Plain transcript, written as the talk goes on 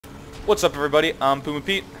What's up, everybody? I'm Puma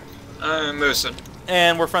Pete. I'm Moosin.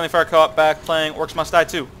 And we're Friendly Fire Co-op back playing Orcs Must Die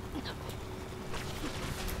 2.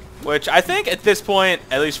 Which I think at this point,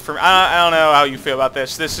 at least for I don't know how you feel about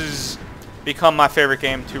this. This has become my favorite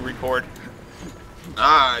game to record.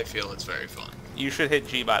 I feel it's very fun. You should hit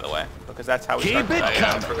G, by the way, because that's how we Keep start. it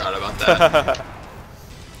I forgot about that.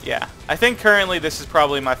 Yeah, I think currently this is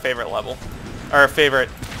probably my favorite level, or favorite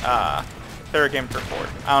game to record.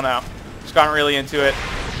 I don't know. Just gotten really into it.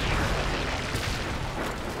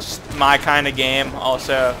 Just my kind of game,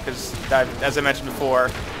 also, because as I mentioned before,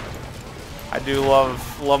 I do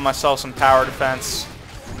love myself some tower defense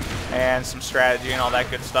and some strategy and all that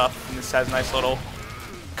good stuff. And this has a nice little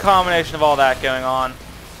combination of all that going on.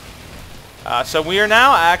 So we are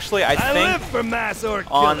now actually, I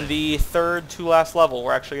think, on the third to last level.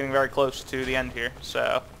 We're actually getting very close to the end here.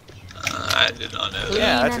 So I did not know that.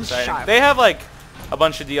 yeah, that's exciting. They have like a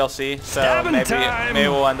bunch of DLC, so maybe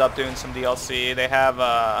we'll end up doing some DLC. They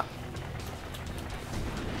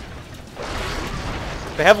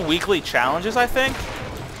have weekly challenges, I think.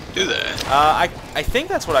 Do they? I think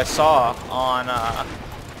that's what I saw on I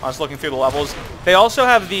was looking through the levels. They also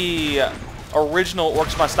have the original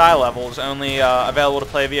Orcs Must Die levels only available to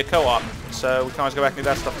play via co-op, so we can always go back and do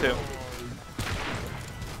that stuff too.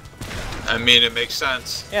 I mean, it makes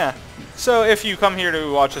sense. Yeah. So if you come here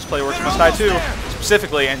to watch us play Orcs Must Die 2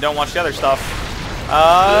 specifically and don't watch the other stuff,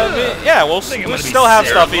 yeah, we'll still have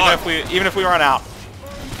stuff even if we run out.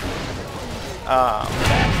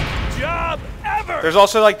 There's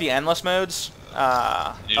also like the endless modes.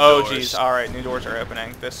 Oh geez, alright, new doors are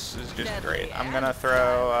opening. This is just great. I'm gonna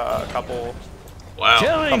throw a couple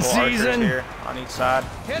archers here on each side.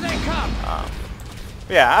 Here they come.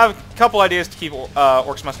 Yeah, I have a couple ideas to keep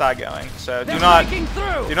Orcs Must Die going. So do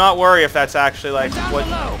not worry if that's actually like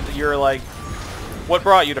what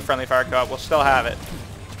brought you to Friendly Fire Co-op. We'll still have it.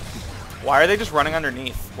 Why are they just running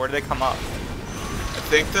underneath? Where do they come up? I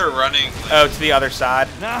think they're running. Oh, to the other side.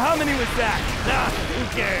 Now, how many was that? Nah, who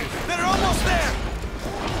cares? They're almost there.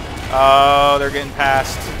 Oh, they're getting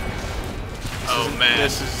past. Oh man,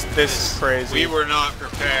 this is crazy. We were not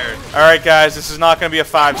prepared. All right, guys, this is not going to be a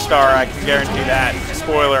 5-star. I can guarantee that.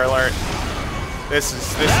 Spoiler alert. This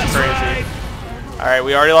is crazy. Right. All right,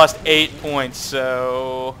 we already lost 8 points,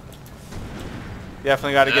 so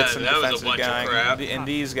definitely got to get some defenses going. And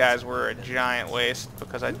these guys were a giant waste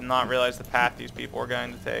because I did not realize the path these people were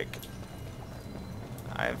going to take.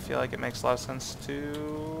 I feel like it makes a lot of sense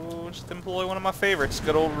to just employ one of my favorites.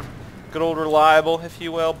 Good old reliable, if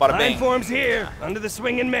you will. Bada bing. Forms here under the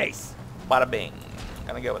swinging mace. Bada bing.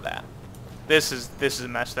 Gonna go with that. This is a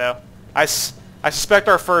mess though. I suspect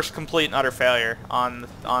our first complete and utter failure on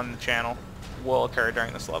the channel will occur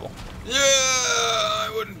during this level. Yeah,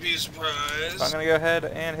 I wouldn't be surprised. So I'm gonna go ahead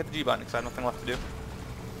and hit the G button because I have nothing left to do.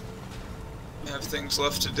 I have things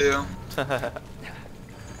left to do.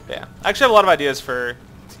 Yeah, I actually have a lot of ideas for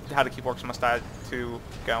how to keep Orcs Must Die 2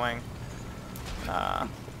 going.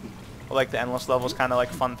 Like the endless levels, kind of like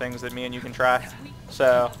fun things that me and you can try.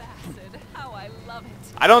 So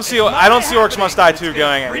I don't see Orcs Must Die 2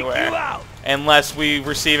 going anywhere unless we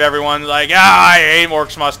receive everyone like, I hate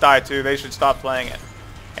Orcs Must Die 2. They should stop playing it.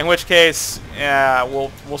 In which case, yeah,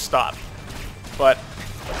 we'll stop. But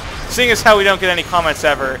seeing as how we don't get any comments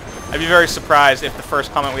ever, I'd be very surprised if the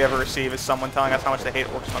first comment we ever receive is someone telling us how much they hate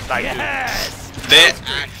Orcs Must Die 2. Yes! They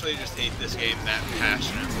actually just hate this game that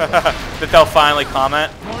passionately. That they'll finally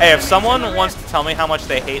comment. Hey, if someone wants to tell me how much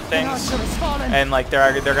they hate things, and like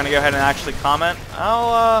they're gonna go ahead and actually comment,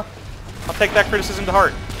 I'll take that criticism to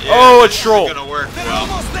heart. Yeah, oh, it's Troll. Gonna work well.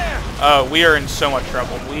 Oh, we are in so much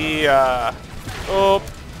trouble. We oh.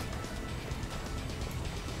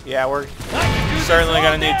 Yeah, we're certainly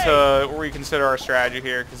going to need to reconsider our strategy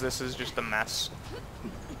here because this is just a mess.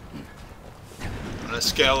 On a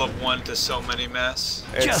scale of 1 to so many mess,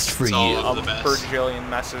 just for you, a bajillion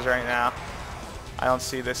messes right now. I don't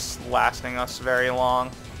see this lasting us very long,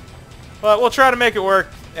 but we'll try to make it work.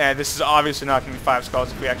 And this is obviously not going to be 5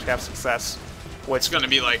 skulls if we actually have success. It's going to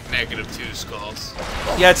be like -2 skulls.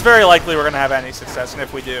 Yeah, it's very likely we're going to have any success, and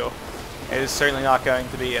if we do, it is certainly not going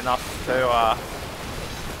to be enough to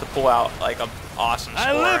pull out like an awesome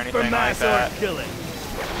score or anything like that.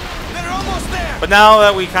 But now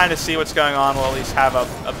that we kind of see what's going on, we'll at least have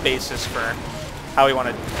a basis for how we want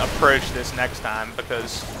to approach this next time,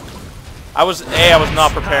 because I was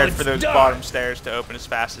not prepared for those bottom stairs to open as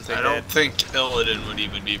fast as they did. I don't think Illidan would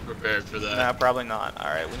even be prepared for that. No, probably not.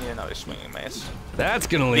 Alright, we need another swinging mace. That's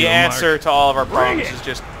gonna leave the answer to all of our problems is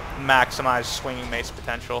just maximize swinging mace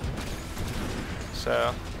potential.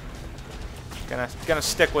 So Gonna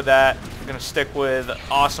stick with that. I'm gonna stick with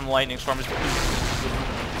awesome lightning storms.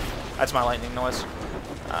 That's my lightning noise.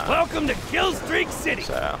 Welcome to Killstreak City.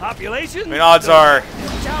 So, Population. I mean, odds are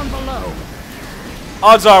down below.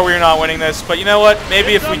 we're not winning this. But you know what?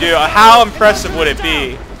 Maybe if we do, how impressive would it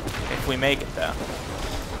be if we make it though?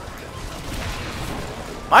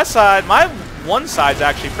 My one side's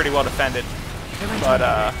actually pretty well defended,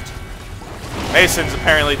 but Mason's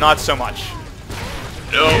apparently not so much.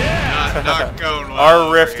 No, not going well.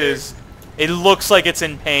 Our rift is, it looks like it's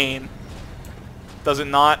in pain. Does it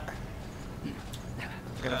not?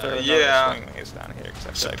 I'm gonna throw another swing maze down here.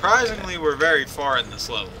 Surprisingly, we're very far in this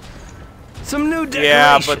level. Some new decorations.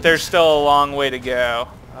 Yeah, but there's still a long way to go.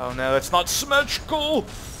 Oh no, that's not symmetrical.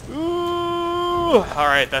 Ooh. All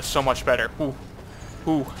right, that's so much better. Ooh.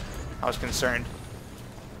 Ooh. I was concerned.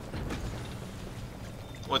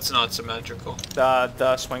 What's not symmetrical?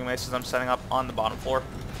 The swing maces I'm setting up on the bottom floor.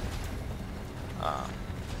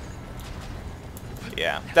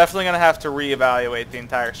 Yeah, definitely gonna have to reevaluate the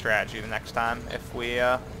entire strategy the next time if we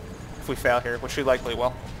fail here, which we likely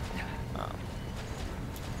will.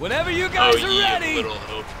 Whenever you guys are ready. Little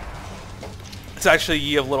hope. It's actually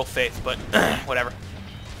ye of little faith, but whatever.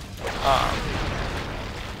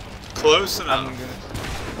 Close enough.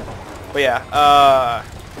 But yeah,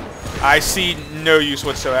 I see no use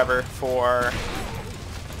whatsoever for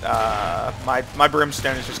my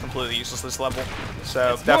brimstone is just completely useless this level.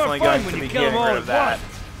 So it's definitely going to be getting rid of that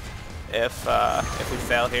if we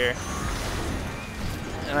fail here.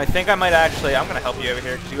 And I think I might actually, I'm going to help you over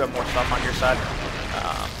here because you have more stuff on your side.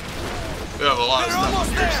 We have a lot of stuff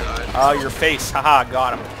on your side. Oh, your face. Haha,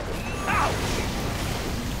 got him.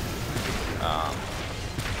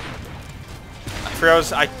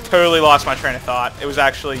 I totally lost my train of thought. It was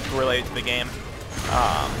actually related to the game.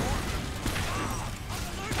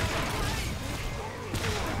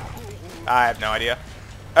 I have no idea.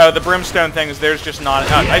 Oh, the brimstone thing is there's just not.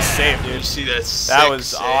 Oh, nice save, dude. You see that? That was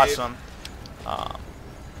save? awesome. But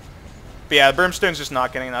yeah, the brimstone's just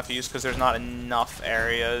not getting enough use because there's not enough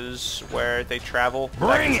areas where they travel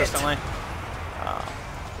consistently.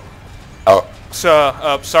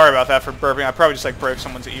 So, sorry about that for burping. I probably just like broke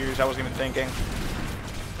someone's ears. I wasn't even thinking.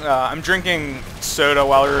 I'm drinking soda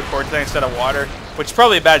while we record today instead of water, which is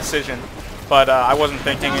probably a bad decision. But I wasn't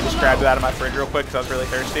thinking and just grabbed it out of my fridge real quick because I was really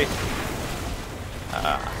thirsty.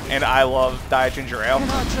 And I love Diet Ginger Ale.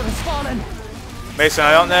 Mason,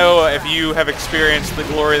 I don't know if you have experienced the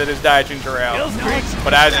glory that is Diet Ginger Ale,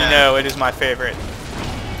 but as you know, it is my favorite.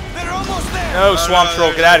 No, Swamp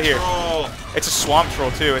Troll, get out of here. It's a Swamp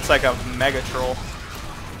Troll, too. It's like a Mega Troll.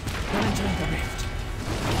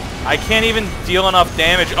 I can't even deal enough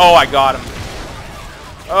damage. Oh, I got him.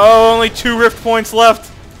 Oh, only 2 rift points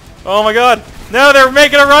left. Oh, my God. No, they're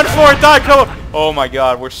making a run for it. Oh, my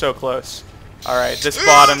God. We're so close. All right, this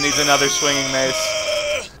bottom needs another swinging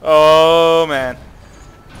mace. Oh, man.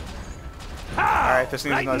 All right, this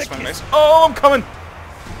needs another swinging mace. Oh, I'm coming.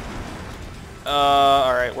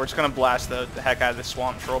 All right, we're just going to blast the heck out of this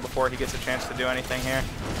Swamp Troll before he gets a chance to do anything here.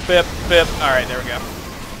 Bip, bip. All right, there we go.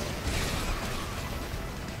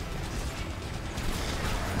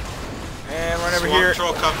 And run over here.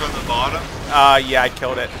 Swamp Troll come from the bottom? Yeah, I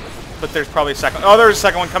killed it. But there's probably a second. Oh, there's a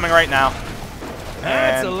second one coming right now.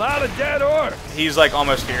 That's a lot of dead orcs. He's like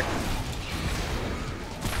almost here.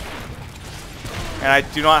 And I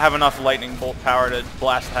do not have enough lightning bolt power to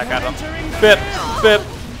blast the heck out of him. Bip, bip,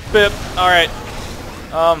 bip. All right.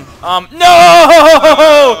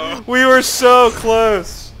 No! We were so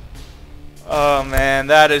close. Oh man,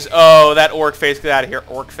 that is. Oh, that orc face. Get out of here,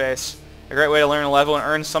 orc face. A great way to learn a level and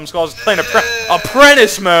earn some skulls. Playing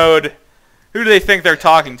apprentice mode. Who do they think they're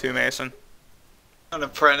talking to, Mason? An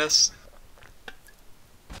apprentice.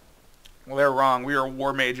 Well, they're wrong. We are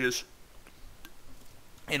war mages.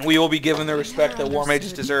 And we will be given the respect that war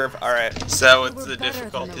mages deserve. Alright. Is that what the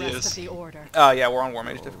difficulty is? Yeah, we're on war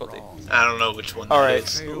mage difficulty. I don't know which one Alright.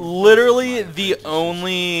 that is. Literally the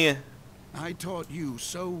only... I taught you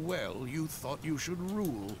so well, you thought you should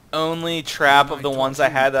rule. Only trap of the ones I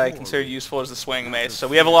had that I considered useful is the swing mace. So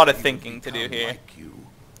we have a lot of thinking to do here.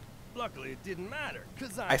 Luckily, it didn't matter.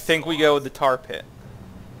 I think we go with the tar pit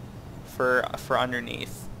for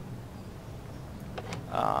underneath.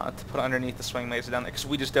 To put underneath the swing mace down there, because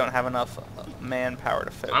we just don't have enough manpower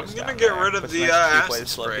to focus. I'm gonna get rid of the acid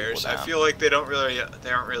sprayers. I feel like they aren't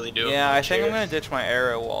really doing. Yeah, much I think here. I'm gonna ditch my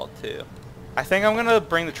arrow wall too. I think I'm gonna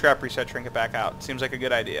bring the trap reset trinket back out. Seems like a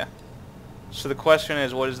good idea. So the question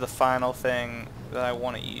is, what is the final thing that I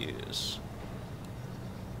want to use?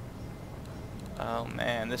 Oh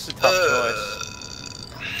man, this is a tough choice.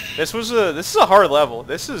 This is a hard level.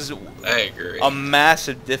 This is I agree. A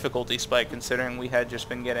massive difficulty spike considering we had just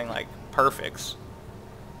been getting like perfects.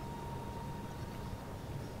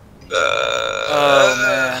 Oh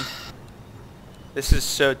man, this is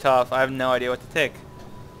so tough. I have no idea what to take.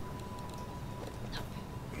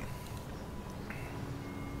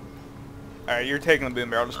 All right, you're taking the boom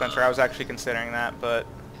barrel dispenser. I was actually considering that, but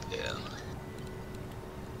yeah.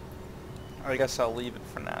 I guess I'll leave it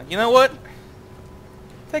for now. You know what?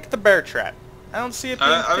 Take the bear trap. I don't see it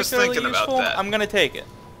being particularly useful. I'm gonna take it.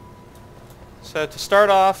 So to start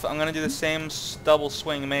off, I'm gonna do the same double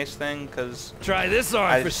swing mace thing because try this on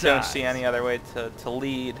I just don't see any other way to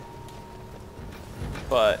lead.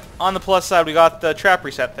 But on the plus side, we got the trap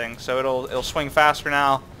reset thing, so it'll swing faster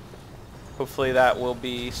now. Hopefully that will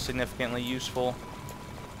be significantly useful.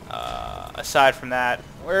 Aside from that,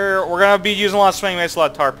 we're gonna be using a lot of swing mace, a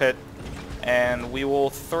lot of tar pit, and we will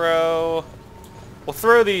throw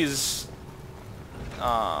these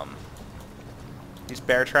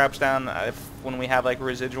bear traps down when we have like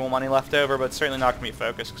residual money left over, but it's certainly not gonna be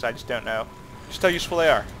focused because I just don't know just how useful they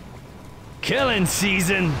are. Killing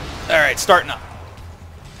season. All right, starting up.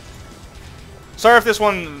 Sorry if this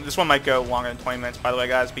one might go longer than 20 minutes, by the way,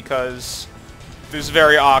 guys, because there's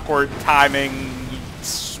very awkward timing.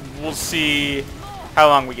 We'll see how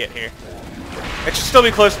long we get here. It should still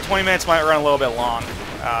be close to 20 minutes. Might run a little bit long.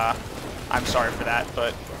 I'm sorry for that,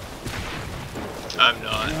 but I'm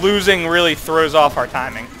not. Losing really throws off our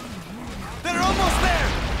timing. They're almost there.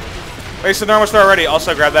 Wait, so they're almost there already.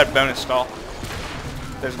 Also, grab that bonus skull.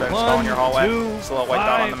 There's a bonus skull in your hallway. It's a little white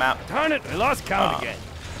dot on the map. Darn it, I lost count again.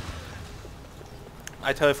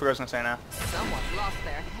 I totally forgot what I was going to say now. Someone lost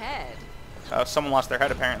their head. Someone lost their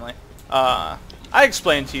head, apparently. I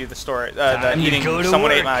explained to you the story, that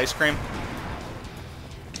someone ate my ice cream.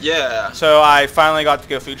 Yeah. So I finally got to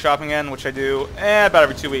go food shopping again, which I do about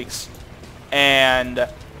every 2 weeks. And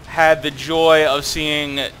had the joy of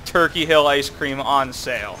seeing Turkey Hill ice cream on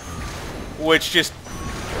sale. Which just,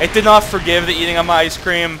 it did not forgive the eating of my ice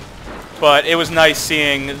cream, but it was nice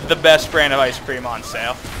seeing the best brand of ice cream on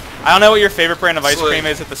sale. I don't know what your favorite brand of ice cream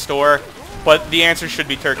is at the store, but the answer should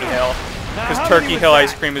be Turkey Hill. Because Turkey Hill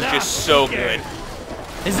ice cream is just so good.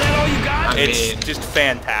 Is that all you got? It's just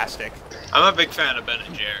fantastic. I'm a big fan of Ben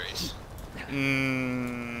 & Jerry's.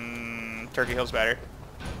 Turkey Hill's better.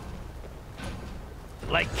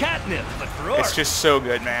 Like catnip, but for orcs. It's just so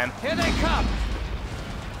good, man. Here they come.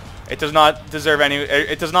 It does not deserve any.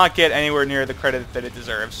 It does not get anywhere near the credit that it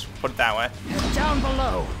deserves. Put it that way. Down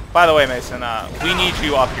below. By the way, Mason, we need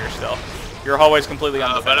you up here still. Your hallway's completely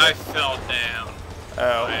undefended. But I fell down.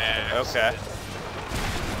 Oh, okay.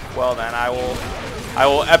 Well then, I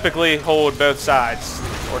will epically hold both sides,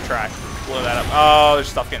 or try. Blow that up. Oh, there's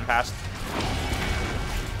stuff getting past.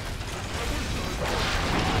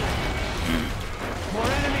 More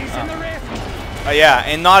enemies in the rift. Yeah,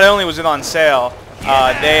 and not only was it on sale,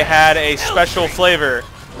 they had a special flavor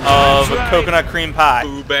of coconut cream pie.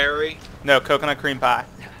 Blueberry? No, coconut cream pie.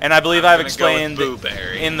 And I believe I've explained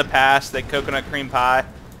in the past that coconut cream pie.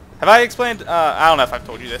 Have I explained? I don't know if I've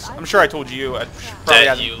told you this. I'm sure I told you.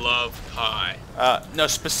 That you love pie. No,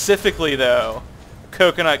 specifically though,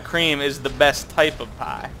 coconut cream is the best type of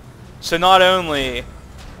pie. So not only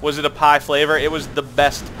was it a pie flavor, it was the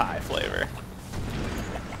best pie flavor.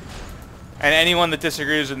 And anyone that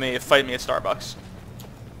disagrees with me, fight me at Starbucks.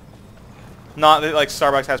 Not that like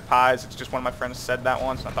Starbucks has pies, it's just one of my friends said that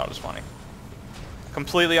once and I thought it was funny.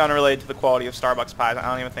 Completely unrelated to the quality of Starbucks pies. I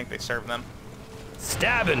don't even think they serve them.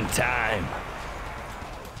 Stabbing time.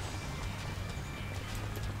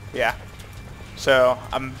 Yeah. So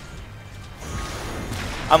I'm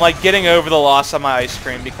like getting over the loss of my ice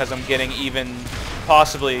cream because I'm getting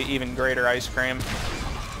possibly even greater ice cream.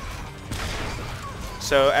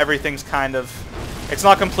 So everything's kind of, it's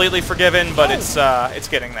not completely forgiven, but it's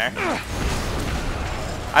getting there.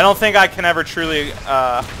 I don't think I can ever truly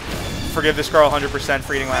forgive this girl 100%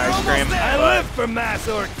 for eating my ice cream. I live for mass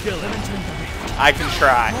orc killing. I can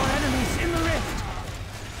try.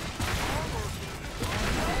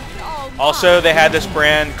 Also, they had this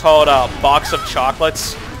brand called Box of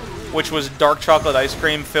Chocolates, which was dark chocolate ice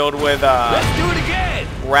cream filled with Let's do it again.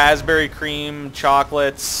 Raspberry cream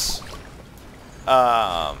chocolates.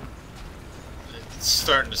 It's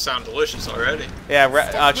starting to sound delicious already.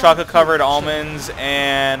 Yeah, chocolate-covered almonds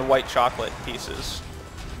and white chocolate pieces.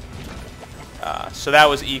 So that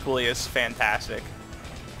was equally as fantastic.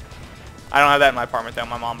 I don't have that in my apartment though.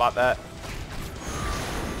 My mom bought that.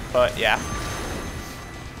 But yeah.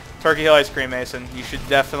 Turkey Hill ice cream, Mason. You should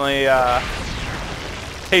definitely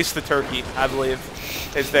taste the turkey, I believe,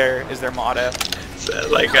 is their motto.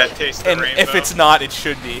 Like a taste the rainbow? If it's not, it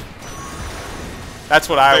should be. That's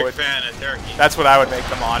what I would. Fan of turkey. That's what I would make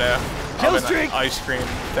the motto Kill of an ice cream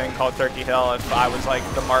thing called Turkey Hill if I was like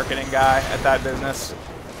the marketing guy at that business.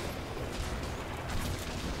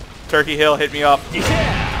 Turkey Hill, hit me up.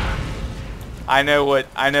 Yeah. I know what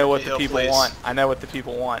the Hill, people please. want. I know what the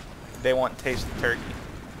people want. They want taste of turkey.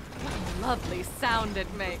 What a lovely sound it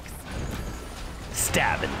makes.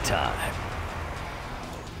 Stabbing time.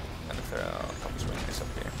 I'm gonna throw a couple swings up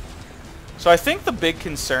here. So I think the big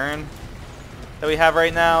concern that we have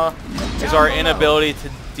right now is our inability to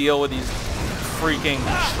deal with these freaking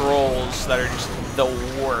trolls that are just the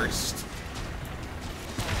worst.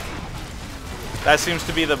 That seems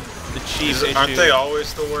to be the chief issue. Aren't they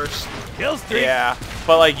always the worst? Kill streak. Yeah,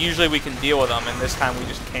 but like usually we can deal with them, and this time we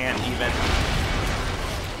just can't even.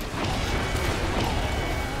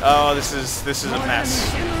 Oh, this is a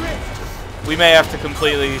mess. We may have to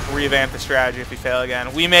completely revamp the strategy if we fail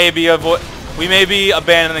again. We may be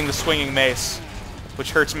abandoning the swinging mace, which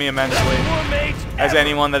hurts me immensely, as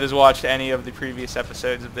anyone that has watched any of the previous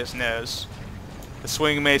episodes of this knows. The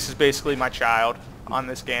swinging mace is basically my child on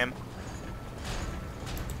this game,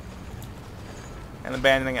 and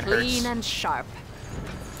abandoning it hurts. Clean and sharp.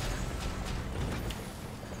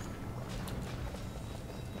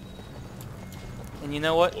 And you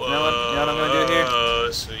know what? You know what I'm gonna do here? Oh,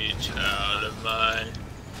 sweet child of mine.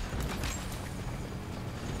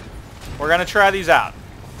 We're gonna try these out.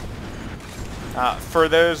 For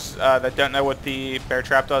those that don't know what the bear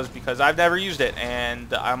trap does, because I've never used it,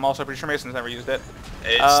 and I'm also pretty sure Mason's never used it.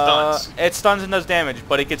 It stuns. It stuns and does damage,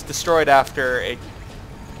 but it gets destroyed after it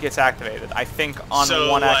gets activated. I think on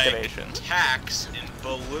one activation. Attacks in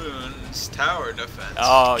balloons tower defense.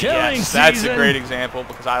 Oh Killing yes, that's a season. great example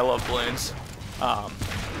because I love balloons. But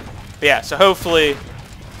yeah, so hopefully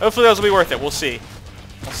those will be worth it. We'll see.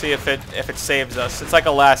 We'll see if it saves us. It's like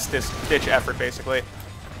a last ditch effort, basically.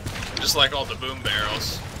 Just like all the boom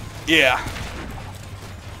barrels. Yeah.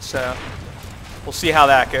 So we'll see how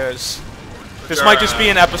that goes. This might just be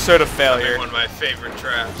an episode of failure, One of my favorite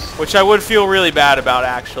traps. which I would feel really bad about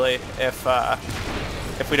actually if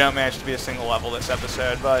we don't manage to be a single level this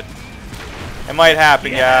episode. But it might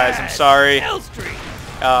happen, guys. I'm sorry. Kill streak.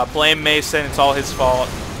 Blame Mason. It's all his fault.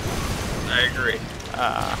 I agree.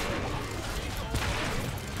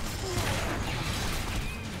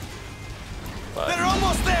 But, They're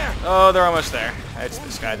almost there. oh, they're almost there. It's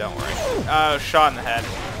this guy. Don't worry. Oh, shot in the head.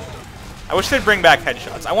 I wish they'd bring back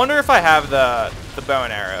headshots. I wonder if I have the bow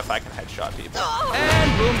and arrow, if I can headshot people.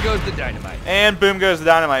 And boom goes the dynamite. And boom goes the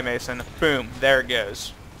dynamite, Mason. Boom. There it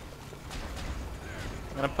goes.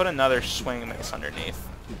 I'm going to put another swing mace underneath,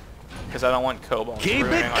 because I don't want kobolds Keep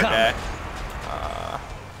ruining it our day.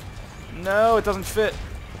 No, it doesn't fit.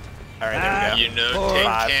 All right, there we go. You know, take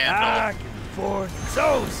candle. Back and forth.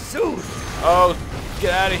 So soon. Oh,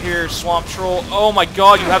 get out of here, swamp troll. Oh my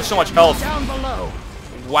god, you have so much health. Down below.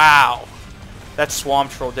 Wow. That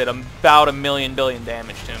swamp troll did about 1,000,000 billion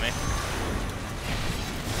damage to me.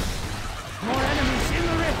 More enemies in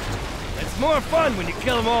the rift. It's more fun when you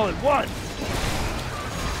kill them all at once.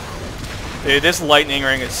 Dude, this lightning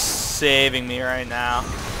ring is saving me right now.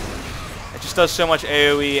 It just does so much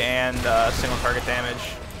AoE and single target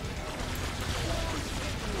damage.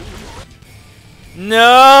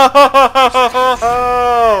 No!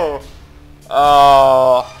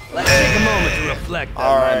 Oh. Let's take a moment to reflect on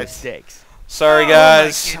All my right. mistakes. Sorry, Oh,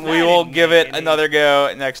 guys. my We will God. give it another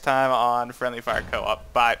go next time on Friendly Fire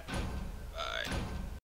Co-op. Bye.